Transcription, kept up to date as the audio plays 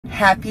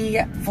Happy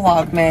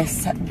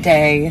Vlogmas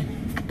day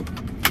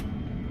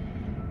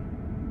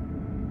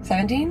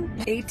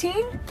 17?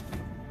 18?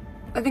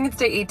 I think it's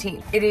day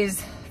 18. It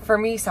is, for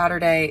me,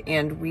 Saturday,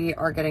 and we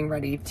are getting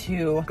ready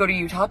to go to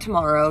Utah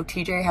tomorrow.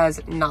 TJ has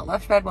not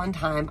left bed one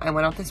time. I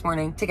went out this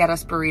morning to get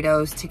us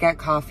burritos, to get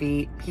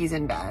coffee. He's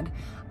in bed.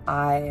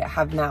 I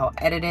have now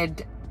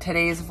edited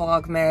today's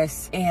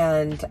Vlogmas,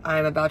 and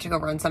I'm about to go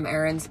run some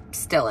errands,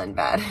 still in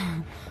bed,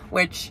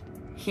 which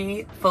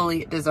he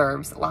fully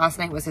deserves. Last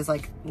night was his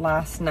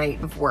last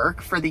night of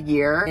work for the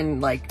year,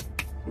 and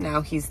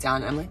now he's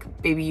done. I'm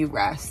like, baby, you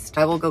rest.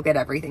 I will go get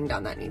everything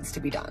done that needs to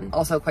be done.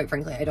 Also, quite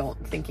frankly, I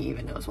don't think he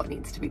even knows what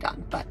needs to be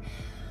done, but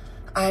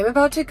I'm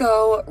about to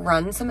go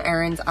run some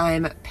errands.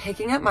 I'm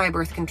picking up my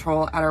birth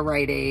control at a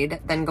Rite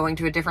Aid, then going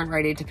to a different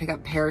Rite Aid to pick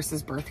up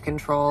Paris's birth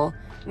control.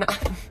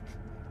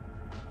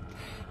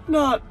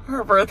 Not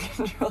her birth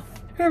control.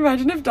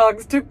 Imagine if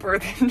dogs took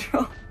birth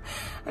control.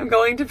 I'm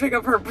going to pick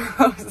up her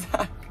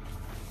Prozac.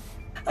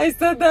 I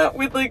said that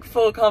with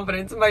full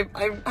confidence. I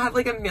have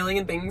a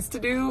million things to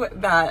do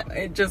that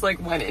it just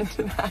went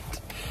into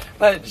that.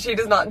 But she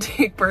does not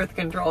take birth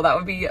control. That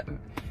would be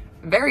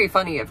very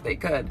funny if they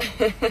could.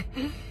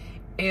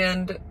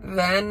 And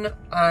then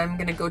I'm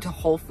gonna go to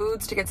Whole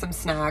Foods to get some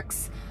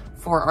snacks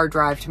for our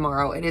drive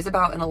tomorrow. It is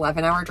about an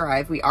 11-hour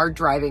drive. We are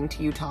driving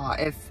to Utah.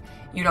 If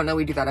you don't know,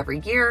 we do that every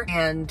year.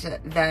 And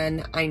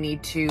then I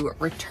need to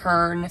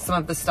return some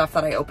of the stuff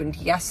that I opened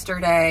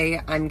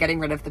yesterday. I'm getting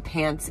rid of the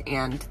pants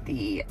and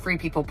the Free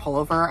People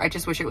pullover. I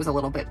just wish it was a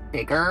little bit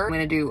bigger. I'm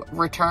gonna do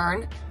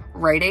return,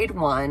 Rite Aid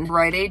 1,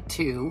 Rite Aid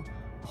 2,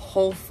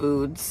 Whole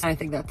Foods. I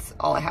think that's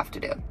all I have to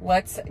do.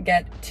 Let's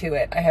get to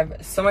it. I have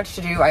so much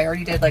to do. I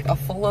already did a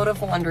full load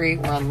of laundry.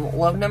 We're on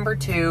load number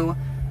 2.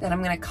 Then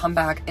I'm gonna come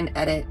back and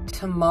edit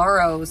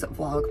tomorrow's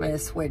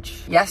Vlogmas,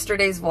 which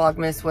yesterday's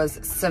Vlogmas was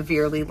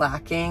severely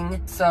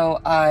lacking.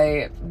 So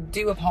I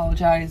do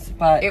apologize,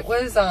 but it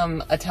was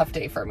a tough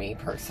day for me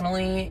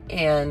personally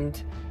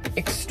and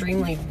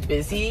extremely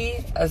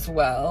busy as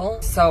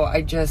well. So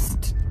I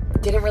just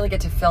didn't really get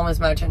to film as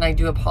much, and I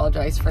do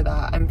apologize for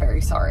that. I'm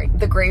very sorry.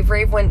 The Grave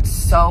Rave went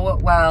so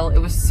well. It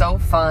was so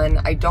fun.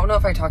 I don't know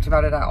if I talked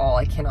about it at all.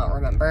 I cannot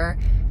remember,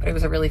 but it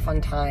was a really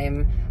fun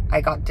time. I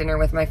got dinner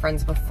with my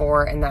friends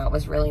before, and that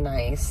was really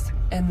nice.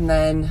 And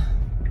then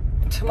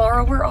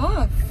tomorrow we're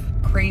off.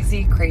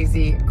 Crazy,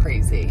 crazy,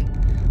 crazy.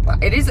 Wow,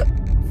 it is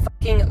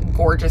fucking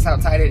gorgeous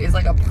outside. It is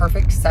a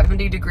perfect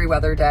 70-degree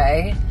weather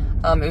day.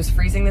 It was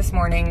freezing this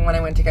morning when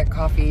I went to get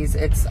coffees.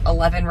 It's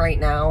 11 right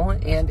now,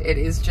 and it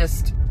is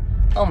just,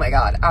 oh my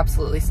God,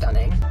 absolutely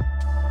stunning.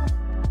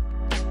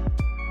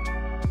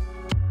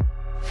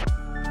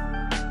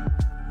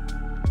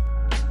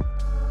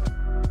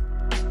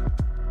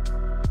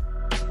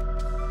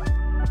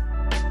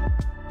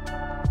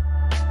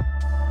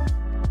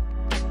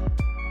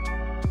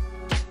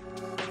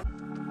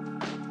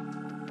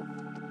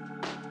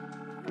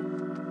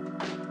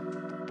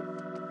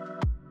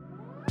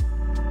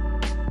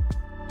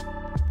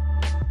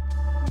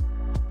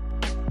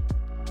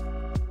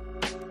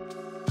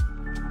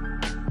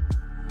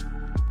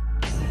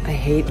 I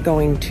hate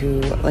going to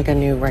a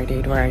new Rite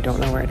Aid where I don't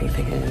know where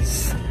anything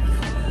is.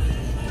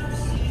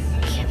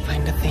 Can't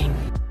find a thing.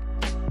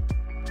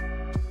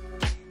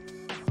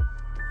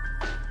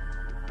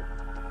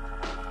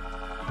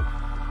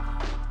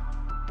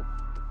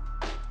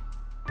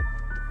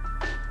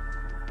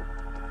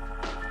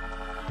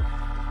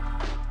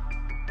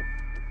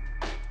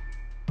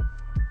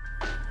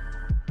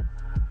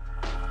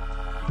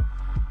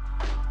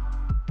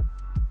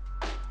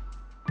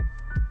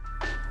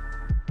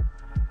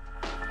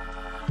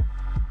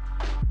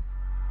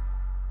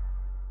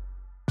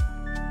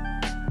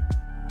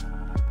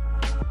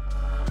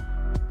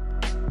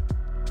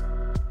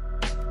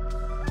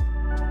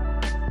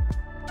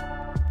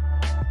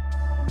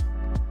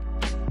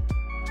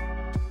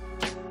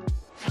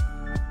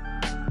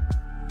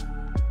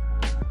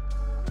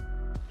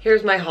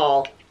 Here's my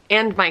haul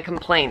and my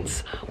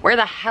complaints. Where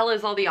the hell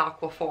is all the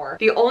Aquaphor?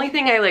 The only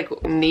thing I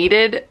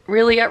needed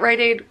really at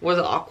Rite Aid was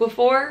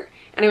Aquaphor,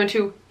 and I went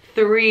to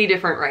 3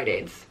 different Rite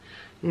Aids.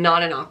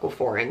 Not an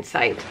Aquaphor in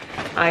sight.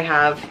 I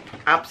have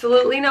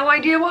absolutely no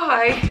idea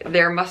why.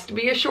 There must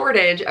be a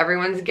shortage.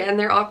 Everyone's getting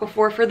their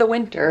Aquaphor for the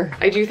winter.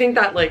 I do think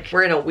that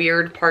we're in a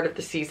weird part of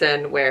the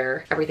season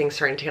where everything's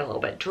starting to get a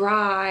little bit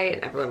dry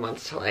and everyone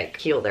wants to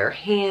heal their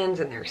hands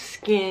and their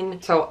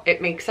skin. So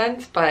it makes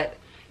sense, but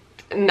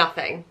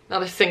nothing,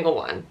 not a single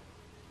one.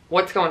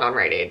 What's going on,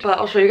 Rite Aid? But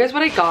I'll show you guys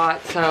what I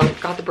got. So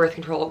got the birth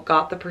control,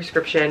 got the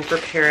prescription for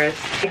Paris.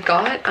 I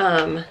got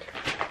a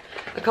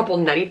couple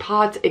neti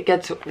pots. It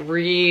gets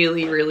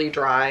really, really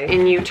dry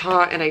in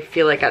Utah, and I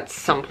feel at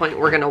some point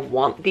we're gonna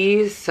want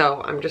these,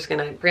 so I'm just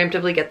gonna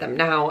preemptively get them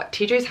now.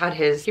 TJ's had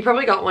his, he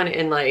probably got one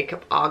in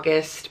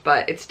August,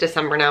 but it's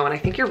December now, and I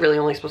think you're really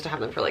only supposed to have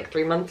them for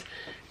 3 months.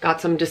 Got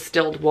some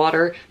distilled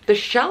water. The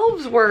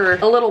shelves were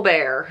a little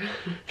bare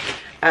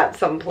at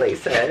some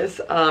places.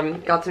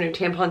 Got some new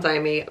tampons. I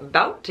am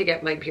about to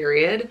get my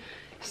period,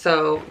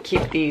 so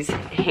keep these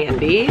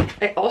handy.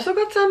 I also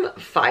got some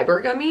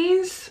fiber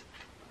gummies.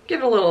 give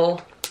it a little,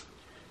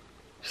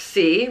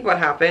 see what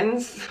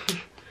happens.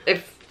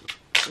 If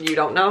you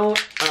don't know,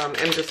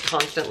 I'm just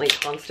constantly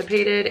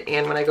constipated,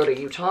 and when I go to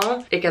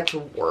Utah, it gets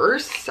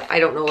worse. I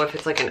don't know if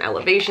it's like an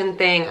elevation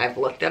thing. I've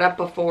looked it up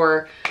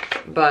before,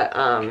 but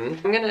I'm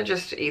gonna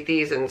just eat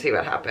these and see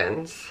what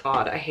happens.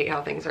 God, I hate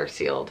how things are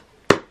sealed.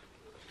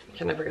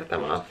 Can never get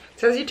them off.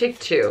 It says you take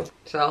 2,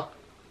 so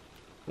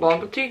bon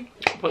appetit.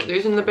 Put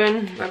these in the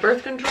bin, my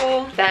birth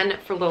control. Then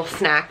for little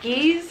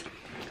snackies,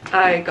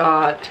 I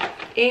got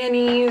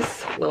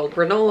Annie's little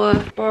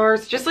granola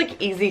bars, just like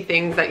easy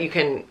things that you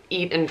can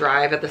eat and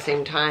drive at the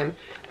same time.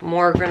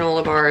 More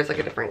granola bars, like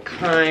a different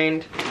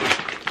kind.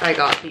 I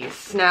got these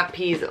snap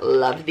peas,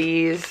 love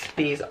these.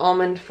 These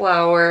almond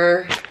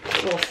flour,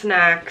 little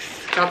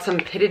snacks. Got some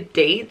pitted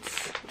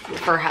dates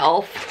for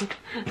health.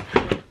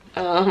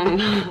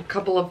 A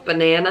couple of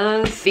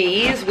bananas.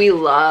 These, we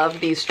love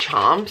these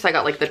chomps. I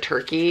got like the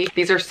turkey.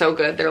 These are so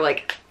good. They're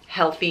like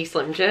healthy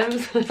Slim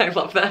Jims. I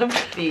love them.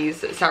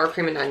 These sour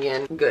cream and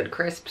onion good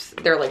crisps.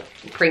 They're like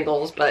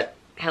Pringles, but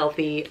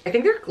healthy. I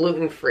think they're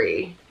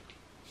gluten-free.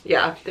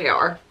 Yeah, they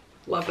are.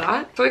 Love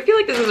that. So I feel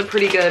like this is a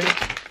pretty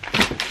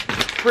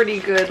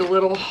good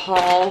little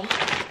haul.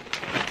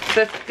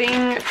 The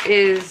thing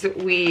is,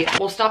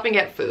 we'll stop and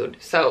get food.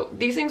 So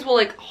these things will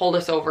like hold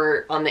us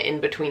over on the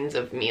in-betweens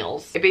of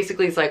meals. It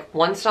basically is like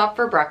 1 stop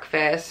for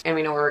breakfast, and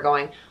we know where we're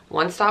going.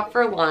 1 stop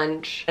for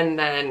lunch, and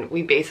then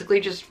we basically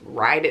just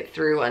ride it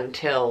through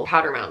until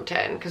Powder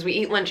Mountain, because we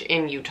eat lunch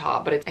in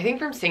Utah, but I think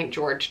from St.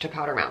 George to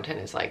Powder Mountain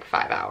is like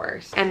 5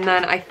 hours. And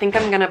then I think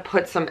I'm gonna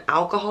put some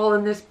alcohol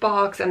in this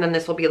box, and then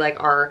this will be like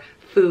our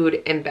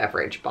food and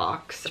beverage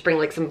box. Let's bring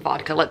like some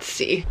vodka. Let's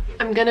see.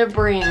 I'm gonna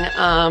bring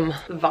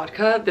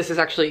vodka. This is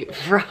actually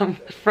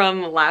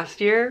from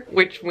last year,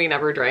 which we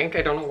never drank.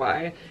 I don't know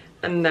why.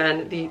 And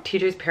then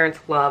TJ's parents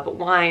love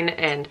wine,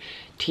 and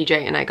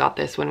TJ and I got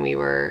this when we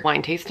were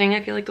wine tasting.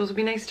 I feel like those would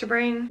be nice to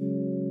bring.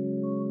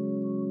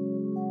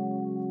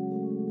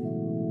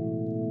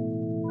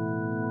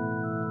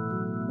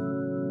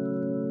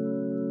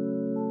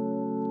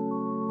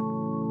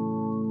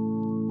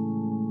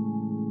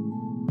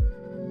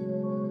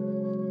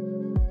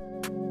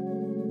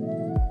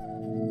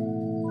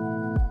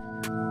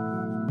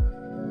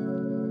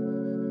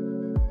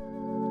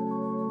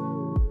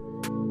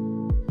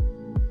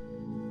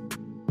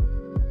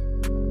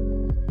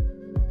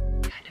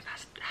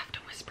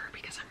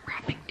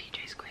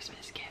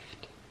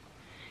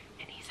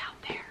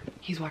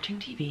 He's watching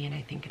TV and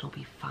I think it'll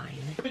be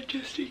fine. But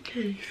just in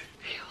case.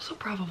 He also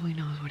probably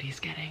knows what he's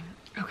getting.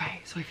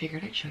 Okay, so I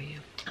figured I'd show you.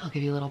 I'll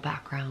give you a little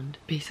background.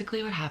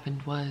 Basically what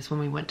happened was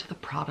when we went to the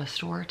Prada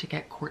store to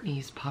get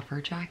Courtney's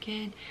puffer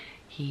jacket,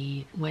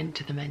 he went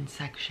to the men's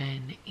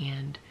section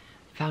and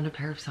found a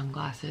pair of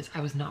sunglasses.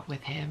 I was not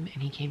with him,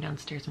 and he came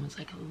downstairs and was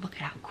like, look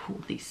at how cool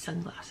these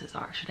sunglasses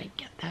are. Should I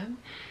get them?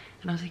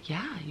 And I was like,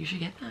 yeah, you should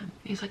get them. And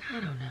he's like, I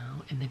don't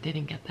know. And then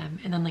didn't get them.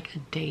 And then like a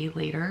day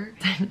later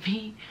sent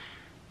me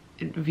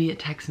via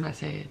text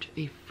message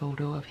a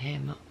photo of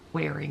him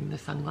wearing the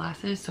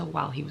sunglasses. So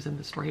while he was in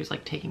the store, he was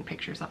like taking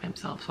pictures of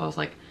himself. So I was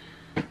like,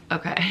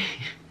 okay,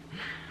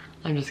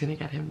 I'm just gonna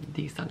get him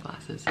these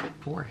sunglasses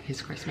for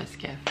his Christmas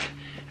gift.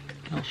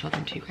 And I'll show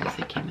them to you guys.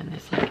 They came in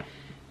this like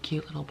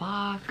cute little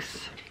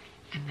box,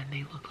 and then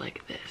they look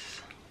like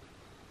this.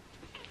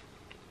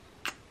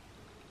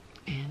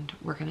 And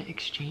we're gonna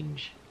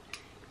exchange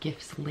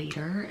gifts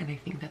later, and I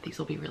think that these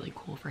will be really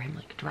cool for him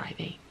like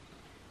driving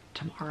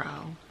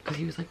tomorrow, because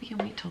he was like, we can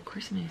wait till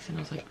Christmas, and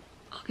I was like,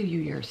 I'll give you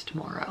yours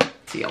tomorrow.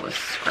 See all this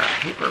scrap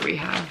paper we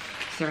have.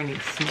 Is there any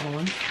small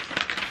one?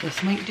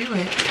 This might do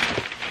it.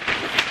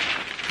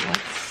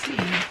 Let's see.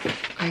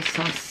 I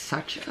saw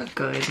such a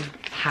good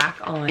hack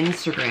on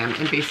Instagram,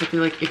 and basically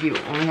like if you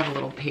only have a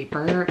little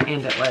paper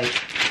and it like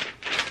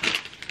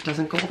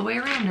doesn't go all the way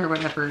around or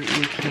whatever, you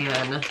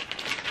can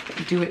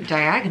do it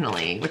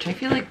diagonally, which I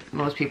feel like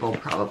most people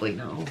probably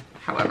know.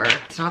 However,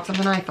 it's not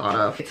something I thought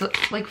of. It's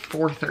like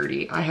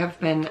 4:30. I have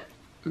been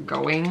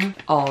going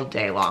all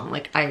day long.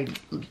 Like I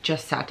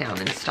just sat down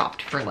and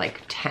stopped for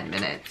like 10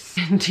 minutes.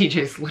 And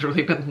TJ's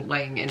literally been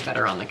laying in bed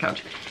or on the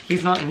couch.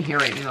 He's not in here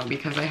right now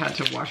because I had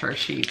to wash our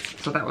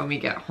sheets so that when we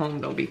get home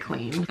they'll be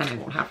clean and I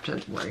won't have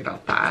to worry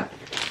about that.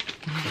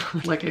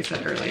 Like I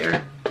said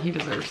earlier, he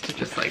deserves to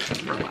just like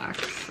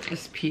relax.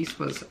 This piece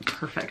was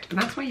perfect,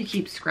 and that's why you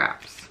keep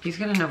scraps. He's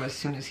gonna know as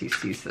soon as he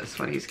sees this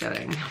what he's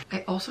getting.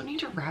 I also need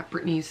to wrap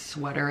Brittany's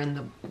sweater in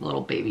the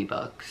little baby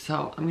book,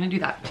 so I'm gonna do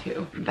that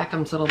too.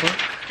 Beckham's little book.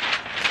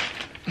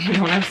 I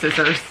don't have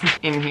scissors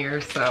in here,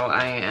 so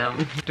I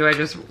am. Do I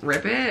just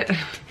rip it?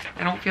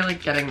 I don't feel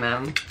like getting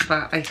them,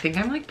 but I think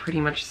I'm like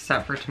pretty much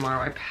set for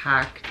tomorrow. I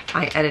packed,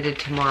 I edited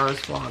tomorrow's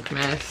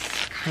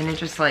vlogmas, kind of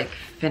just like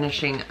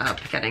finishing up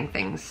getting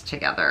things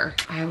together.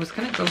 I was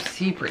gonna go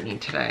see Brittany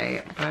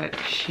today, but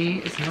she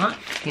is not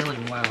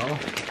feeling well,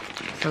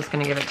 so I was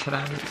gonna give it to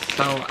them.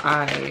 So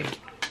I'm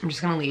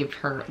just gonna leave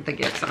her the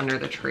gifts under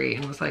the tree,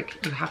 and was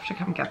like, you have to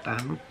come get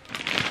them.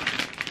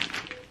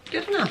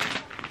 Good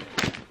enough.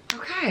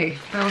 Okay,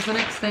 that was the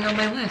next thing on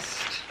my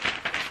list.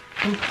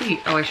 complete.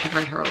 Oh, I should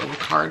write her a little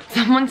card.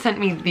 Someone sent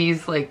me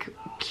these like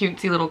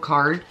cutesy little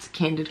cards,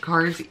 candid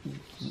cards,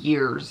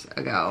 years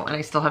ago, and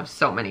I still have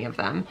so many of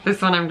them.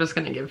 This one I'm just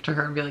gonna give to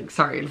her and be like,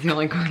 sorry, it's the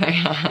only card I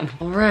had.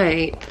 All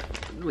right,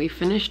 we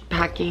finished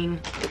packing.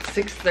 It's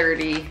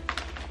 6:30.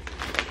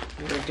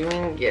 We're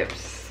doing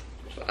gifts.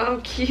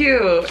 Oh,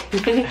 cute.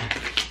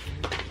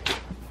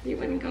 You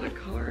went and got a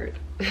card.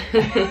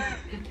 I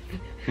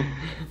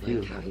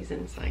like how he's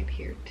inside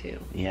here too.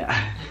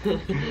 Yeah.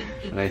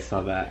 But I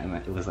saw that and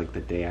it was like the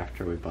day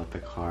after we bought the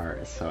car,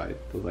 so I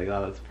was like,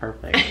 oh, that's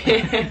perfect.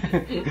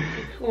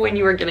 When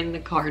you were getting the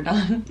car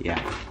done.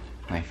 Yeah.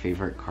 My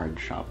favorite card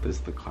shop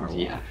is the car wash.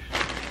 Yeah.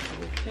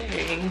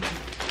 Okay.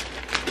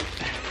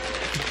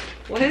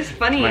 What is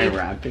funny? My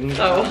wrapping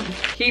job. job.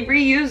 Oh, he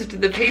reused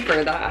the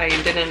paper that I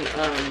didn't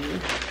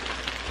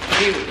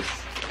use.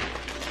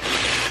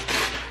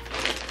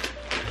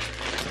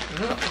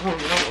 Oh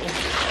no.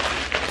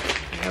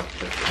 I have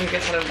to take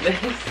it out of this.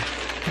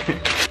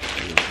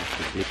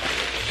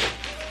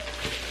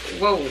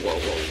 Whoa, whoa,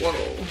 whoa,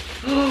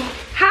 whoa.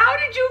 How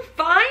did you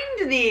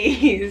find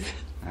these?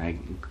 I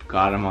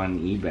got them on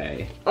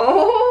eBay.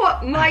 Oh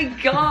my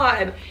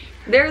god.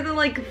 They're the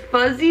like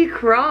fuzzy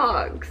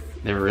Crocs.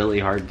 They're really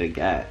hard to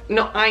get.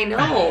 No, I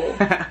know.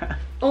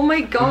 Oh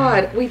my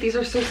god. Wait, these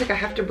are so sick. I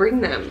have to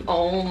bring them.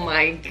 Oh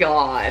my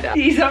god.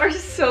 These are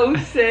so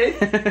sick.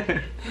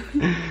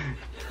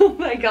 Oh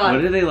my god.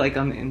 What are they like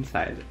on the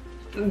inside?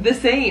 The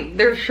same.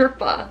 They're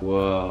Sherpa.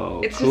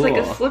 Whoa. It's cool. just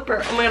like a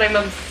slipper. Oh my god, I'm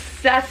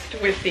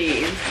obsessed with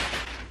these.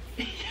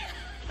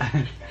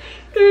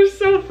 They're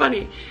so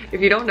funny. If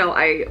you don't know,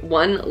 I,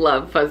 1,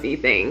 love fuzzy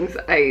things.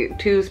 I,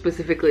 2,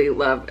 specifically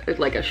love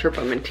like a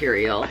Sherpa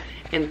material.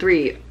 And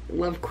 3,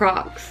 love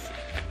Crocs.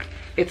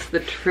 It's the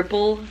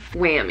triple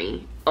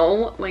whammy.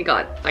 Oh my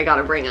god, I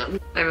gotta bring them.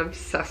 I'm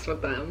obsessed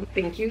with them.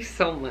 Thank you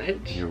so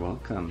much. You're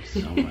welcome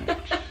so much.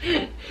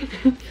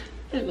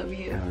 I love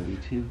you. I love you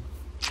too.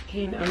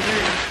 Okay, now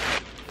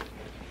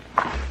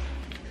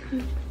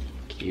you're...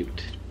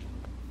 Cute.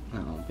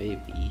 Oh,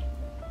 baby.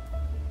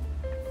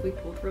 We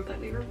both wrote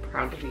that we were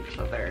proud of each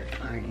other.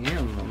 I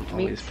am. I'm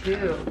always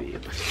proud of you.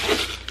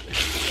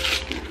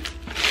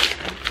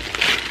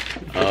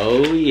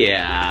 Oh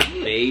yeah,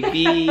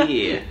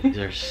 baby. These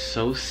are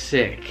so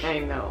sick. I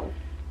know.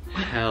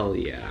 Hell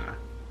yeah.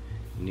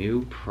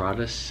 New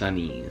Prada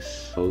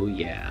Sunnies. Oh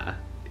yeah.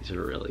 These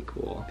are really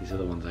cool. These are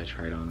the ones I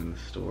tried on in the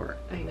store.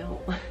 I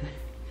know.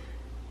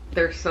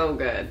 They're so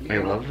good. I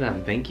love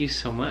them. Thank you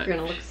so much. You're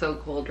gonna look so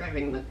cool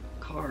driving the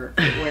car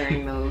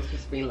wearing those,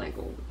 just being like,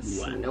 oh,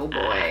 snow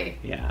boy.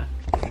 Yeah.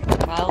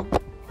 Well,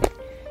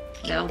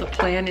 now the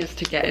plan is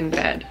to get in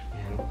bed.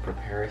 And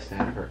prepare us to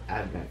have her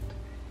advent.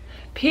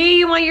 P,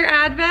 you want your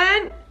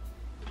advent?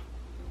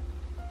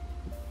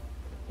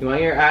 You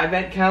want your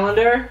advent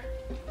calendar?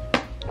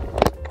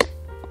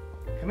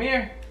 Come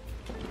here.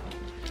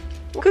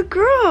 Good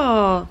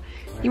girl.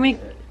 You make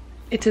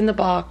it's in the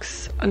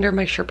box under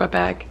my Sherpa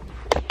bag.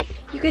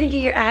 You gonna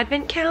get your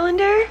advent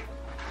calendar?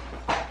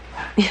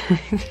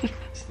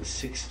 It's the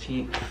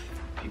 16th,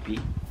 baby.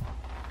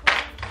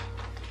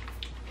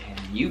 And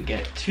you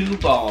get 2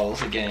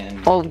 balls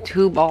again. Oh,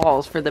 2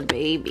 balls for the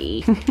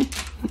baby.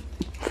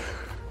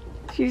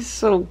 She's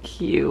so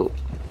cute.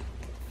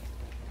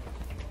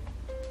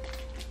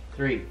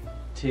 3,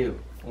 2,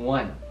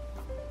 1.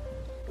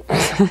 She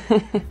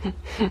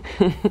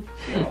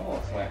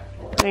almost went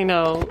for it. I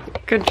know.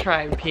 Good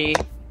try, Pete.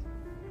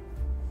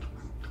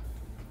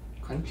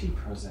 Crunchy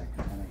Prozac,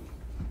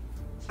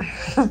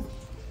 honey.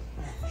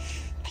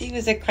 Pete,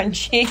 was it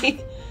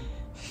crunchy?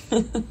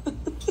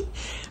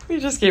 We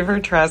just gave her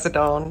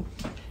trazodone.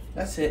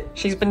 That's it.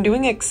 She's been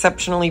doing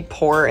exceptionally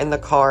poor in the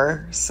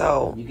car,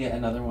 so You get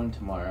another one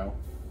tomorrow.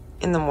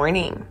 in the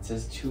morning. It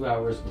says 2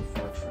 hours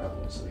before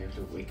travel, so we have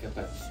to wake up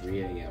at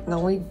 3 a.m. No,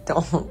 we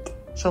don't.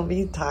 She'll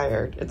be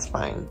tired. It's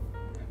fine.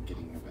 I'm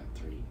getting up at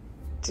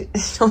 3.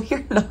 No,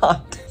 you're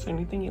not. Is there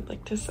anything you'd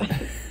like to say?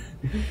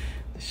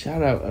 The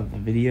shout out of the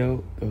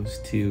video goes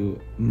to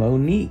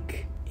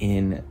Monique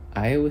in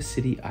Iowa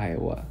City,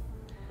 Iowa.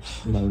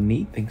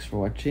 Monique, thanks for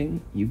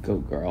watching. You go,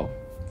 girl.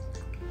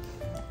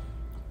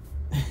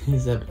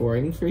 Is that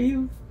boring for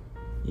you?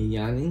 You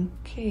yawning?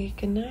 Okay,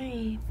 good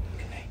night.